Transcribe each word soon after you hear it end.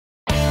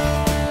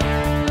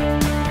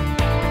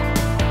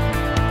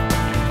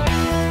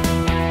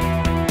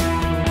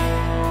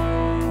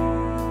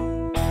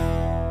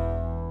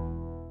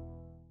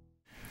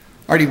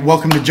Alrighty,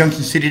 welcome to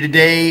Junction City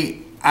today.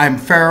 I'm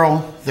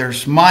Farrell.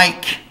 There's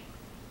Mike,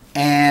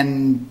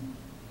 and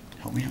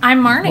help me out.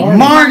 I'm Marnie.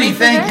 Marnie,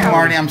 thank you,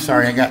 Marnie. I'm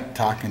sorry, I got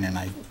talking and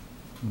I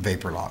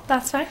vapor locked.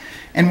 That's fine.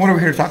 And what are we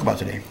here to talk about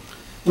today?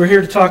 We're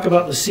here to talk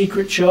about the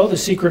Secret Show, the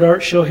Secret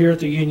Art Show here at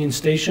the Union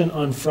Station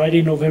on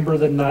Friday, November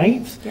the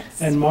 9th. Yes.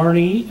 And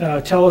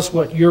Marnie, tell us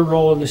what your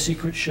role in the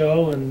Secret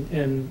Show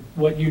and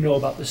what you know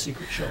about the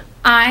Secret Show.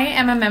 I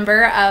am a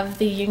member of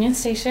the Union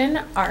Station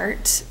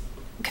Art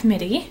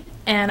Committee,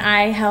 and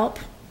I help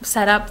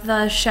set up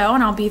the show,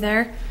 and I'll be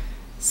there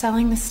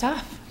selling the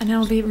stuff, and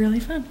it'll be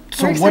really fun.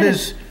 So what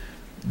is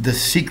the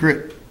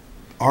Secret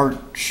Art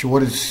Show?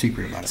 What is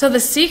secret about it? So the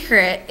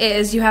secret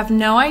is you have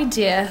no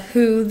idea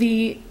who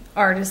the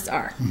artists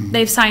are. Mm-hmm.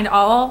 They've signed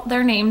all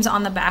their names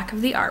on the back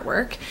of the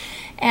artwork,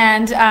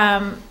 and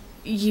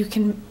you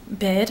can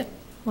bid.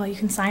 Well, you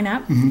can sign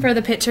up for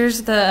the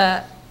pictures,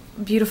 the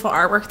beautiful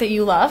artwork that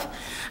you love.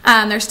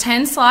 There's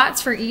 10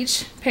 slots for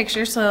each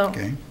picture, so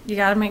you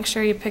got to make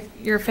sure you pick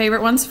your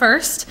favorite ones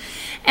first.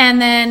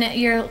 And then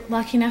you're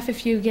lucky enough,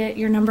 if you get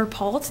your number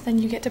pulled, then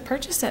you get to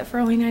purchase it for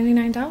only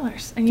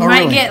 $99. And you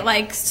might get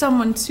like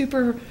someone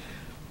super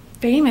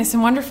famous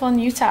and wonderful in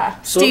Utah.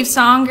 So, Steve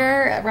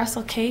Songer,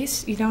 Russell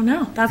Case, you don't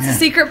know. That's the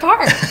secret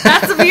part.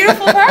 That's the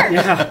beautiful part.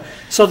 Yeah.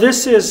 So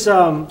this is,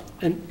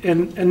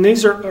 and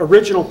these are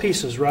original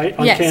pieces, right?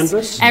 On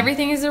canvas?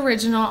 Everything is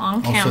original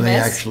on canvas. So they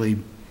actually...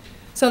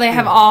 So they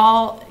have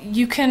all,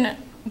 you can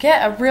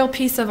get a real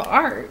piece of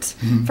art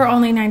for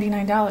only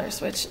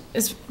 $99, which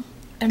is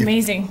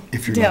amazing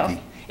if you're deal.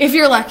 lucky. If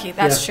you're lucky,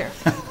 that's true.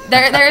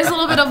 There is a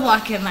little bit of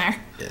luck in there.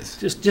 Yes.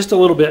 Just a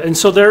little bit. And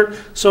so they're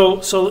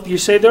so you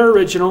say they're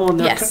original, and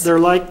they're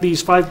like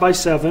these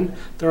 5x7.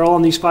 They're all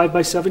on these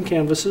 5x7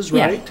 canvases,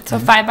 right? Yeah. So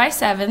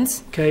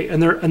 5x7s. Okay,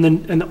 and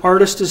the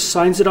artist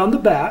signs it on the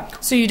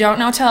back. So you don't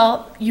know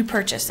till you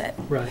purchase it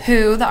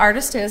who the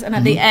artist is, and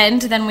at the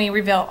end, then we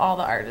reveal all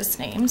the artists'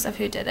 names of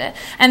who did it.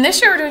 And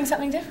this year we're doing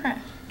something different.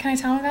 Can I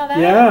tell them about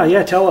that?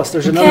 Yeah. Tell us.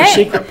 There's another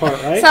secret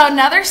part, right? So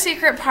another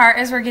secret part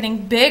is we're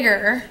getting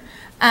bigger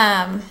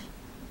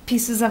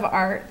pieces of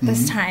art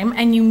this time,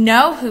 and you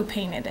know who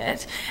painted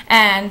it,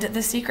 and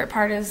the secret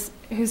part is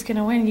who's going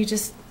to win. You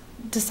just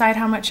decide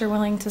how much you're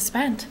willing to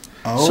spend.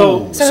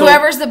 Oh. So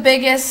whoever's the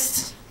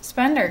biggest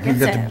spender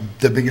gets it.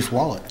 The biggest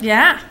wallet.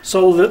 Yeah.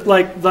 So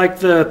like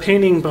the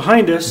painting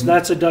behind us,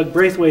 that's a Doug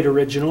Braithwaite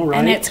original, right?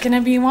 And it's going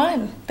to be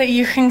one that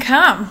you can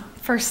come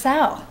for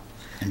sale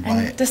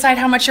and decide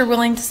how much you're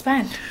willing to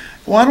spend.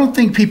 Well, I don't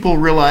think people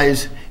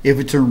realize if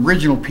it's an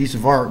original piece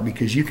of art,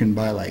 because you can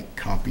buy like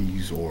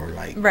copies or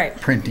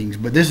like printings,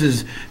 but this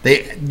is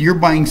you're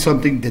buying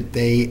something that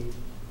they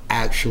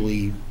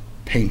actually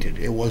painted.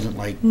 It wasn't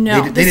like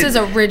this is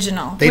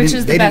original, which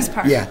is the best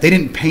part. Yeah, they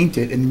didn't paint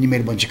it and then you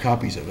made a bunch of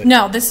copies of it.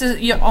 No, this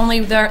is only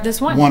this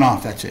one. One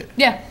off. That's it.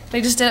 Yeah,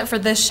 they just did it for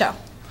this show.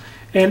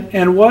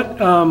 And what?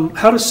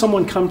 How does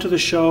someone come to the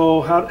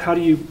show?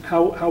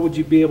 How would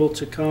you be able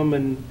to come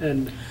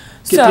and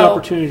get the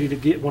opportunity to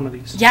get one of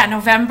these? Yeah,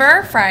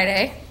 November,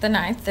 Friday, the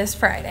 9th, this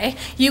Friday.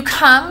 You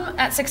come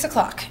at 6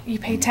 o'clock. You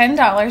pay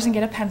 $10 and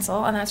get a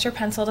pencil, and that's your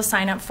pencil to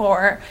sign up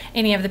for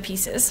any of the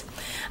pieces.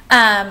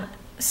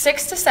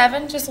 6 to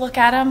 7, just look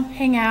at them,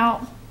 hang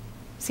out,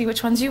 see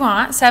which ones you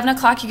want. 7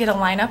 o'clock, you get a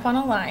lineup on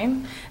a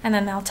line, and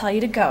then they'll tell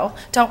you to go.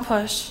 Don't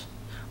push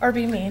or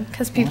be mean,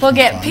 because people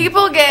get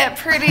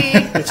pretty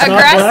aggressive. It's not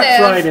Black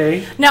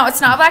Friday. No,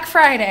 it's not Black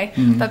Friday,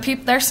 but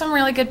there's some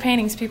really good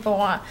paintings people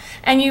want.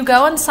 And you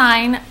go and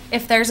sign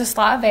if there's a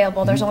slot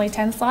available. There's only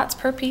 10 slots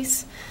per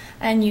piece,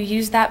 and you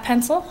use that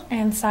pencil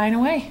and sign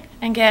away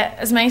and get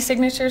as many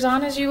signatures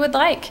on as you would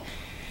like.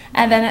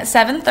 And then at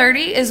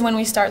 7:30 is when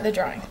we start the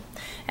drawing.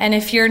 And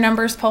if your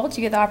number's pulled,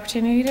 you get the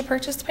opportunity to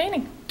purchase the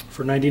painting.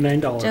 For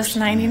 $99. Just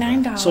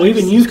 $99. So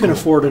even you can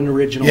afford an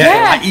original.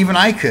 Yeah. Even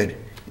I could.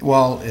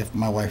 Well, if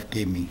my wife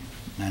gave me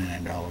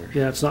 $99.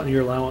 Yeah, it's not in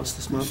your allowance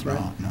this month, right?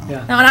 No.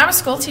 Yeah. No, and I'm a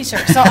school teacher,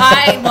 so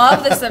I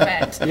love this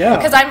event. Yeah.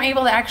 Because I'm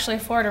able to actually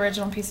afford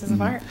original pieces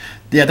of art.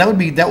 Yeah, that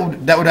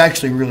would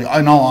actually really,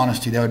 in all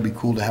honesty, that would be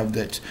cool to have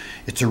that.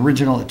 It's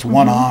original. It's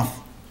one off.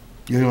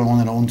 You're the only one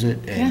that owns it.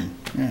 And,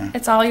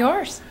 It's all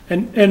yours.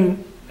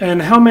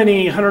 And how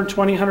many,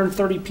 120,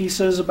 130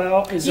 pieces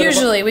about?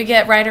 Usually we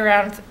get right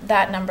around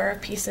that number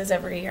of pieces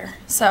every year.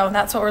 So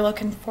that's what we're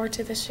looking forward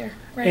to this year.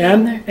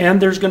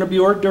 And there's going to be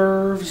hors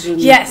d'oeuvres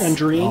and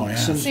drinks.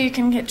 Oh, yeah. So you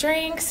can get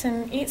drinks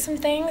and eat some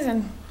things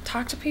and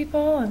talk to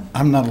people.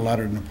 I'm not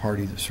allowed in a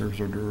party that serves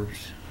hors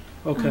d'oeuvres.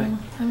 Okay. Oh,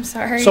 I'm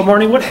sorry. So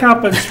Marnie, what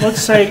happens?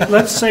 Let's say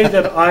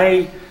that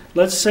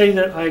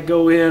I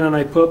go in and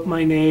I put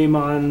my name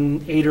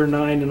on 8 or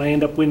 9 and I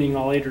end up winning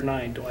all 8 or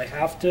 9. Do I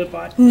have to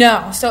buy?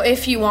 No. So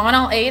if you want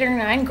all 8 or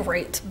 9,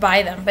 great,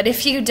 buy them. But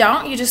if you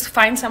don't, you just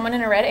find someone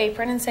in a red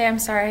apron and say, I'm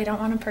sorry, I don't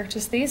want to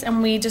purchase these.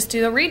 And we just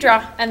do a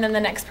redraw, and then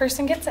the next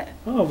person gets it.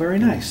 Oh, very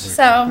nice.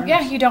 So,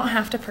 you don't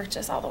have to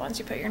purchase all the ones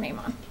you put your name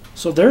on.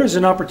 So there is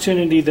an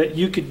opportunity that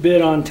you could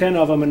bid on 10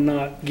 of them and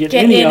not get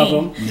any of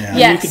them. Yeah.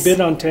 And you could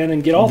bid on 10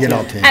 and get all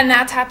 10. And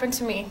that's happened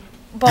to me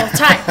both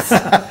times.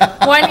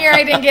 One year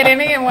I didn't get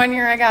any, and one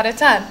year I got a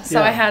ton.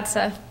 So I had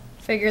to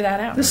figure that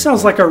out. This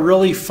sounds like a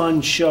really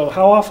fun show.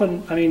 How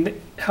often, I mean,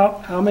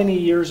 how many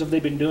years have they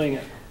been doing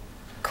it?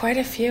 Quite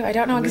a few. I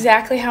don't know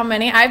exactly how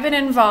many. I've been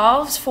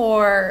involved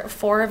for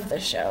 4 of the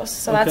shows,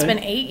 so that's been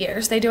 8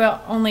 years. They do it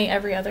only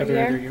every other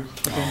year.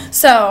 Okay.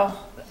 So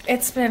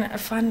it's been a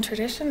fun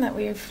tradition that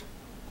we've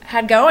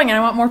had going, and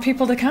I want more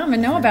people to come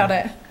and know about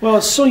it. Well,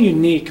 it's so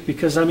unique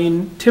because, I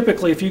mean,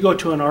 typically if you go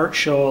to an art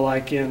show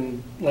like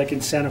in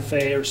Santa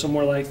Fe or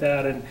somewhere like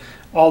that, and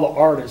all the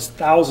art is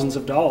thousands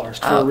of dollars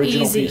for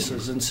original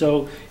pieces, and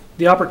so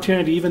the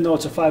opportunity, even though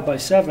it's a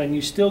 5x7,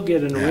 you still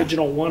get an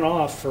original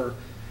one-off for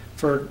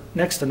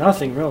next to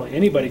nothing, really.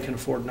 Anybody can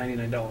afford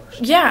 $99.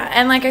 Yeah,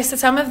 and like I said,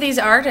 some of these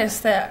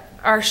artists that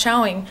are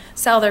showing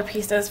sell their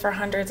pieces for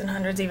hundreds and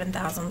hundreds, even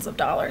thousands of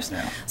dollars.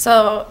 Yeah.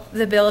 So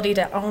the ability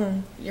to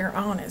own your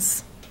own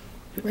is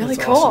really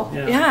cool.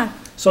 Awesome. Yeah.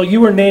 So you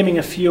were naming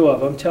a few of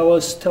them. Tell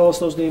us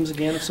those names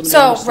again. If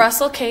so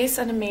Russell Case,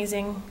 an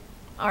amazing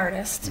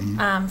artist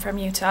from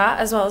Utah,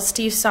 as well as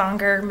Steve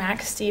Songer,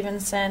 Max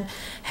Stevenson,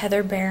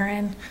 Heather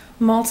Barron,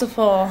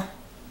 multiple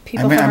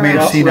people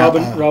from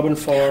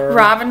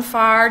Robin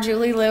Farr,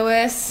 Julie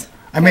Lewis.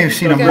 I may have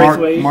seen a Mark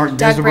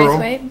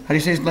Desiborough. How do you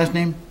say his last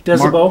name?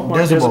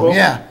 Desiborough.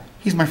 Yeah,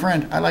 he's my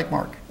friend. I like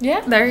Mark.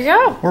 Yeah, there you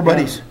go. We're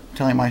buddies.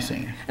 Tell him I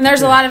sing. And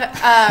there's a lot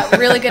of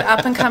really good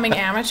up-and-coming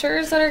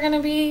amateurs that are going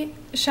to be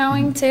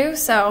showing too.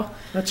 So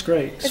that's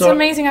great. It's an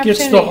amazing opportunity.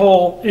 Gets the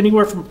whole,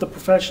 anywhere from the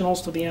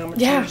professionals to the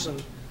amateurs. Yeah,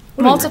 and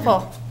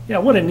multiple.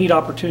 What a neat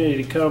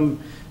opportunity to come.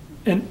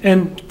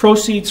 And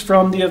proceeds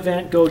from the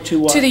event go to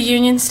what? To the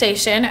Union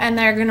Station, and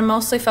they're going to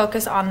mostly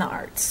focus on the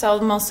arts. So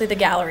mostly the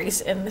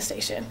galleries in the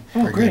station.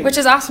 Oh, great. Which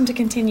is awesome to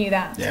continue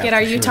that. Yeah, to get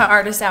our Utah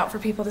artists out for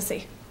people to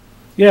see.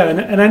 Yeah,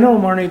 and I know,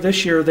 Marnie,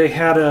 this year they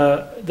had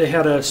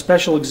a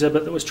special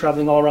exhibit that was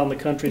traveling all around the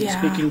country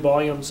speaking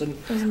volumes, and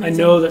I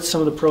know that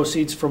some of the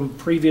proceeds from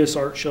previous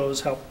art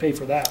shows helped pay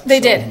for that. They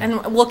did,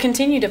 and will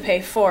continue to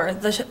pay for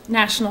the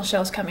national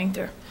shows coming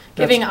through,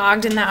 giving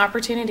Ogden that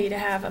opportunity to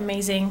have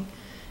amazing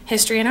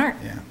history and art.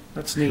 Yeah,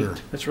 that's neat. Sure.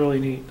 That's really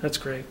neat. That's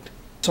great.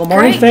 So,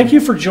 Marnie, thank you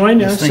for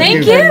joining us.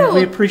 Thank you.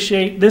 We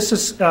appreciate this.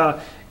 Is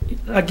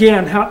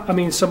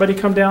again, somebody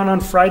come down on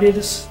Friday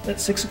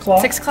at 6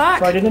 o'clock. 6 o'clock.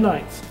 Friday the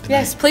 9th.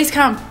 Yes, please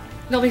come.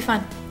 It'll be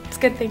fun. It's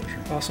a good thing.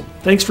 Awesome.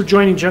 Thanks for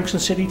joining Junction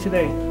City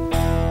today.